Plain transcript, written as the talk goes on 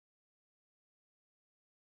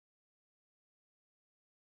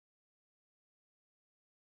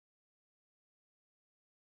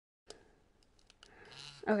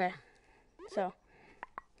Okay, so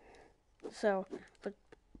but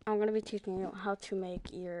I'm gonna be teaching you how to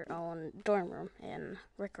make your own dorm room in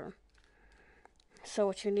Rec Room. So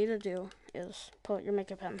what you need to do is pull out your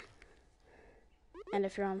Maker Pen, and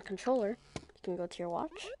if you're on controller, you can go to your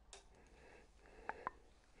watch,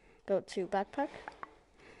 go to backpack,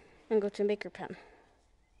 and go to Maker Pen,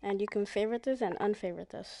 and you can favorite this and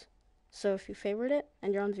unfavorite this. So if you favorite it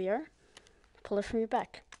and you're on VR, pull it from your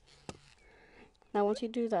back. Now once you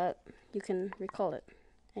do that, you can recall it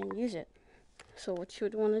and use it. So what you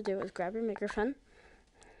would want to do is grab your Maker Pen.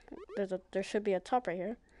 There should be a top right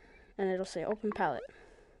here, and it'll say Open Palette.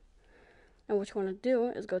 And what you want to do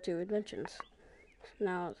is go to Inventions.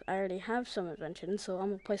 Now I already have some inventions, so I'm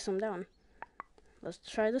gonna place them down. Let's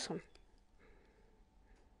try this one.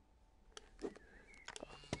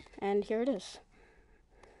 And here it is.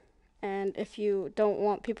 And if you don't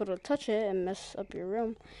want people to touch it and mess up your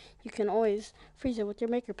room, you can always freeze it with your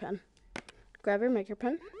Maker Pen. Grab your Maker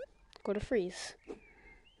Pen, go to freeze,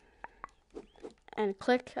 and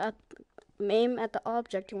aim at the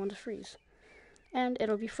object you want to freeze. And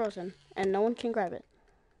it'll be frozen, and no one can grab it.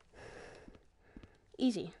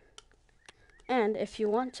 Easy. And if you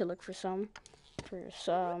want to look for some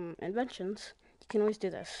inventions, you can always do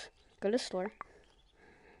this. Go to store,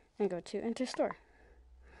 and go to Enter Store,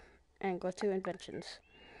 and go to Inventions.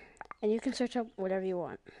 And you can search up whatever you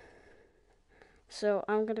want. So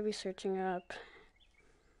I'm going to be searching up,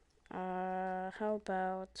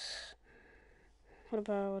 what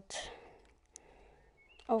about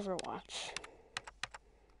Overwatch?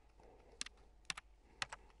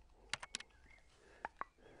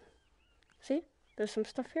 See, there's some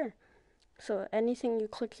stuff here. So anything you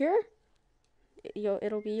click here,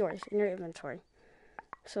 it'll be yours in your inventory.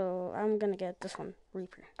 So I'm gonna get this one,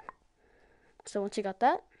 Reaper. So once you got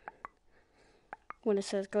that, when it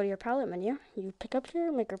says go to your palette menu, you pick up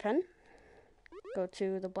your Maker Pen, go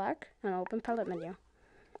to the black, and open palette menu.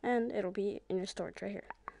 And it'll be in your storage right here.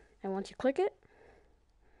 And once you click it,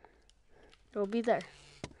 it'll be there.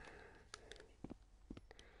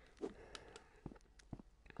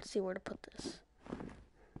 Let's see where to put this.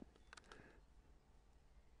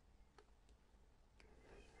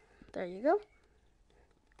 There you go.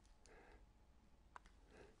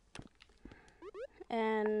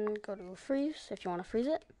 And go to freeze if you want to freeze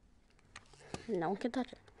it. No one can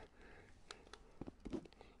touch it.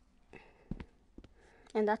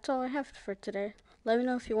 And that's all I have for today. Let me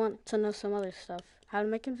know if you want to know some other stuff. How to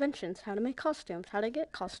make inventions, how to make costumes, how to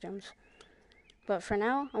get costumes. But for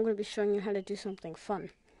now, I'm going to be showing you how to do something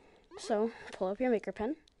fun. So, pull up your Maker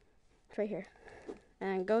Pen. It's right here.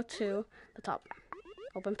 And go to the top.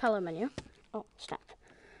 Open palette menu. Oh, snap.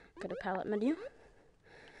 Go to palette menu.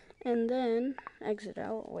 And then exit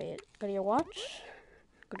out. Wait. Go to your watch.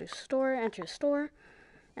 Go to store. Enter store.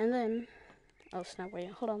 And then, oh snap. Wait.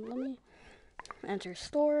 Hold on. Let me enter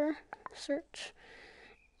store. Search.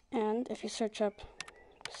 And if you search up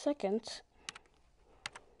seconds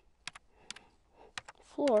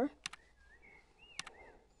floor,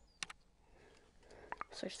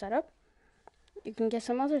 search that up, you can get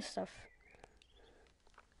some other stuff.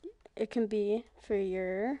 It can be for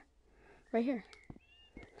your right here.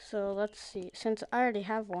 So let's see, since I already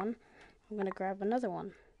have one, I'm gonna grab another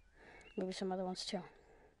one, maybe some other ones too.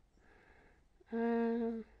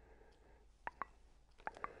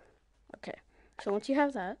 Okay, so once you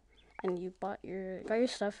have that and you got your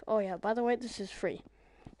stuff, oh yeah, by the way, this is free.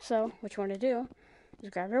 So what you want to do is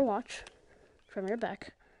grab your watch from your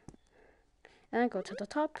back and then go to the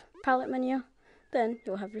top palette menu. Then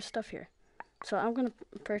you'll have your stuff here. So I'm gonna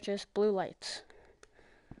purchase blue lights,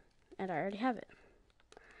 and I already have it.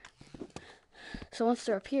 So once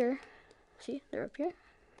they're up here, see, they're up here,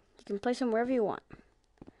 you can place them wherever you want.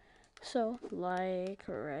 So like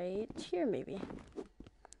right here maybe.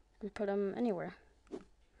 You can put them anywhere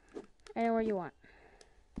you want.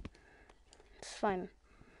 It's fine.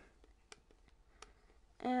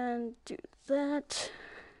 And do that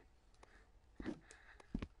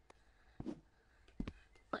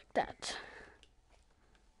like that.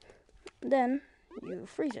 Then you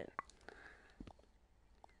freeze it.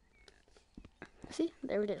 See,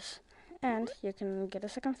 there it is. And you can get a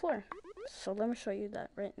second floor. So let me show you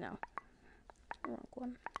that right now. Wrong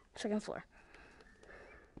one. Second floor.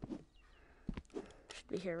 Should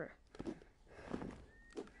be here.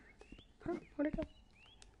 Huh? Where'd it go?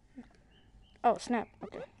 Oh, snap.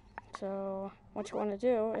 Okay. So what you want to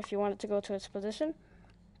do, if you want it to go to its position,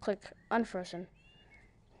 click unfrozen.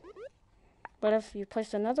 But if you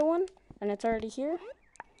placed another one and it's already here,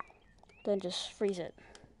 then just freeze it.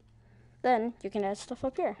 Then you can add stuff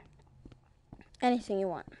up here. Anything you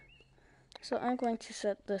want. So I'm going to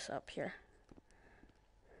set this up here.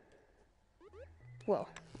 Whoa.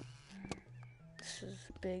 This is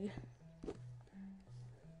big.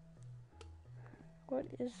 What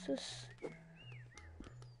is this?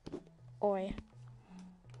 Oi.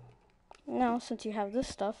 Now, since you have this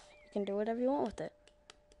stuff, you can do whatever you want with it.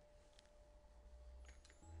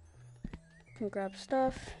 You can grab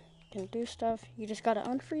stuff, you can do stuff. You just gotta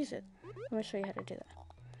unfreeze it. Let me show you how to do that.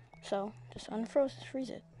 So, just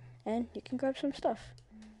freeze it, and you can grab some stuff.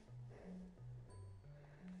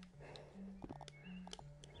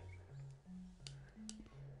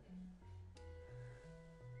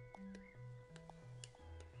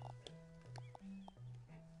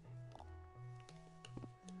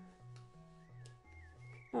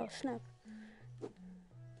 Oh, snap.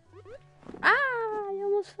 Ah, I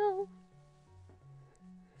almost fell.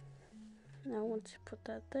 Now, once you put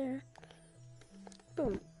that there,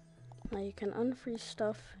 boom. Now you can unfreeze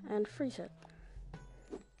stuff and freeze it.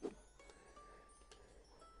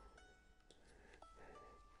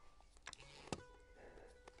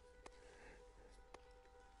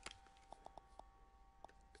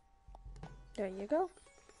 There you go.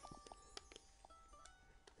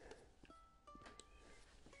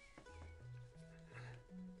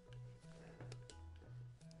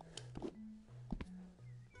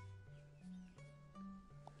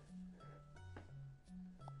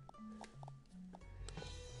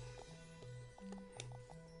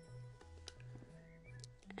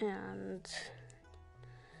 And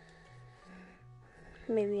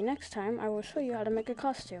maybe next time I will show you how to make a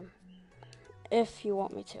costume. If you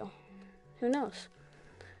want me to. Who knows?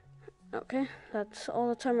 Okay, that's all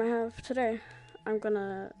the time I have today. I'm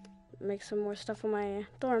gonna make some more stuff in my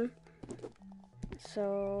dorm.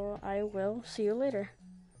 So I will see you later.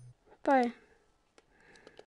 Bye.